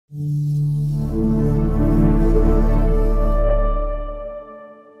Hello,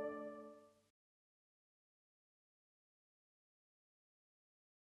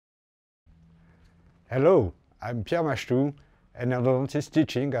 I'm Pierre Machtou, an endodontist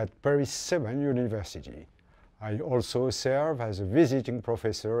teaching at Paris 7 University. I also serve as a visiting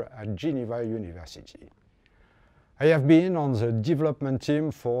professor at Geneva University. I have been on the development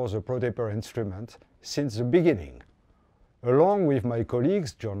team for the ProTaper instrument since the beginning. Along with my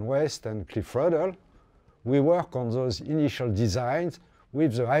colleagues John West and Cliff Ruddle, we work on those initial designs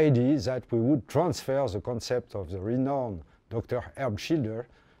with the idea that we would transfer the concept of the renowned Dr. Herb Schilder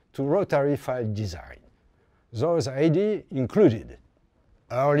to rotary file design. Those ideas included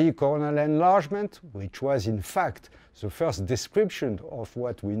early coronal enlargement, which was in fact the first description of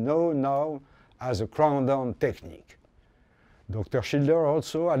what we know now as a crown-down technique. Dr. Schilder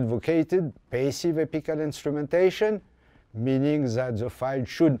also advocated passive apical instrumentation, meaning that the file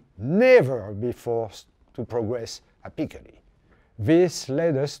should never be forced to progress apically. This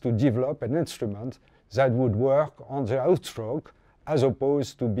led us to develop an instrument that would work on the outstroke as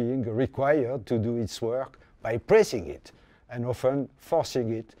opposed to being required to do its work by pressing it and often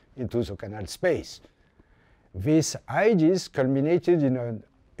forcing it into the canal space. These ideas culminated in a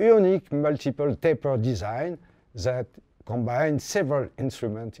unique multiple taper design that combined several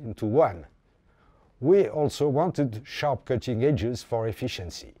instruments into one. We also wanted sharp cutting edges for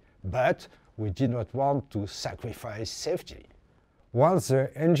efficiency, but we did not want to sacrifice safety. Once the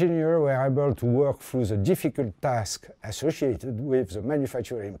engineers were able to work through the difficult task associated with the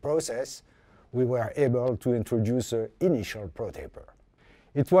manufacturing process, we were able to introduce the initial ProTaper.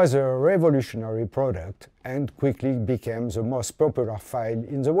 It was a revolutionary product and quickly became the most popular file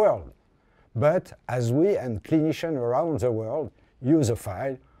in the world. But as we and clinicians around the world use the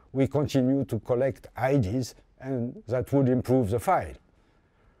file, we continue to collect ideas and that would improve the file.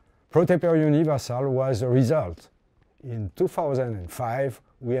 ProTaper Universal was the result. In 2005,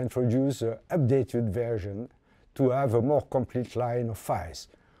 we introduced the updated version to have a more complete line of files.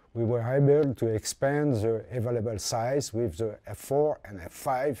 We were able to expand the available size with the F4 and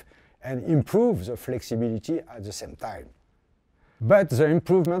F5 and improve the flexibility at the same time. But the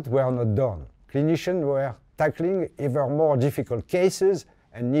improvements were not done. Clinicians were tackling even more difficult cases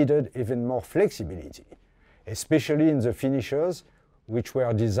and needed even more flexibility, especially in the finishers, which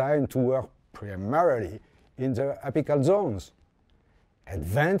were designed to work primarily in the apical zones.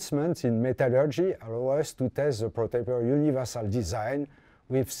 Advancements in metallurgy allow us to test the ProTaper Universal design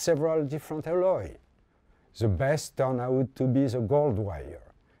with several different alloys. The best turned out to be the gold wire.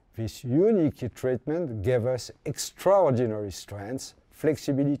 This unique heat treatment gave us extraordinary strength,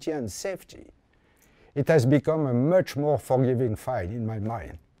 flexibility and safety. It has become a much more forgiving file in my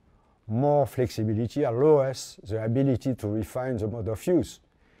mind. More flexibility allows us the ability to refine the mode of use.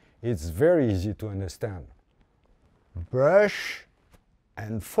 It's very easy to understand. Brush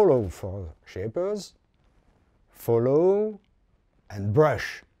and follow for shapers, follow and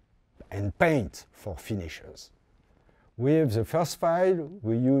brush and paint for finishers. With the first file,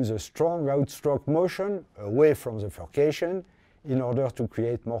 we use a strong outstroke motion away from the furcation in order to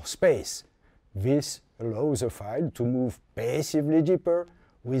create more space. This allows the file to move passively deeper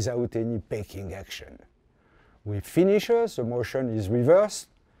without any pecking action. With finishers, the motion is reversed.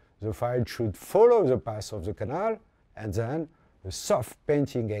 The file should follow the path of the canal, and then a soft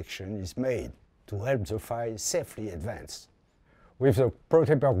painting action is made to help the file safely advance. With the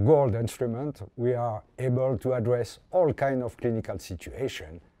ProTaper Gold instrument, we are able to address all kinds of clinical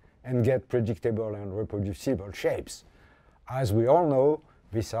situations and get predictable and reproducible shapes. As we all know,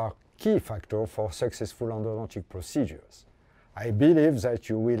 these are key factors for successful endodontic procedures. I believe that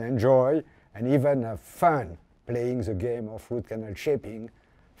you will enjoy and even have fun playing the game of root canal shaping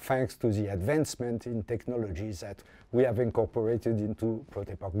thanks to the advancement in technologies that we have incorporated into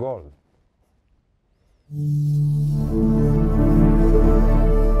ProTaper Gold.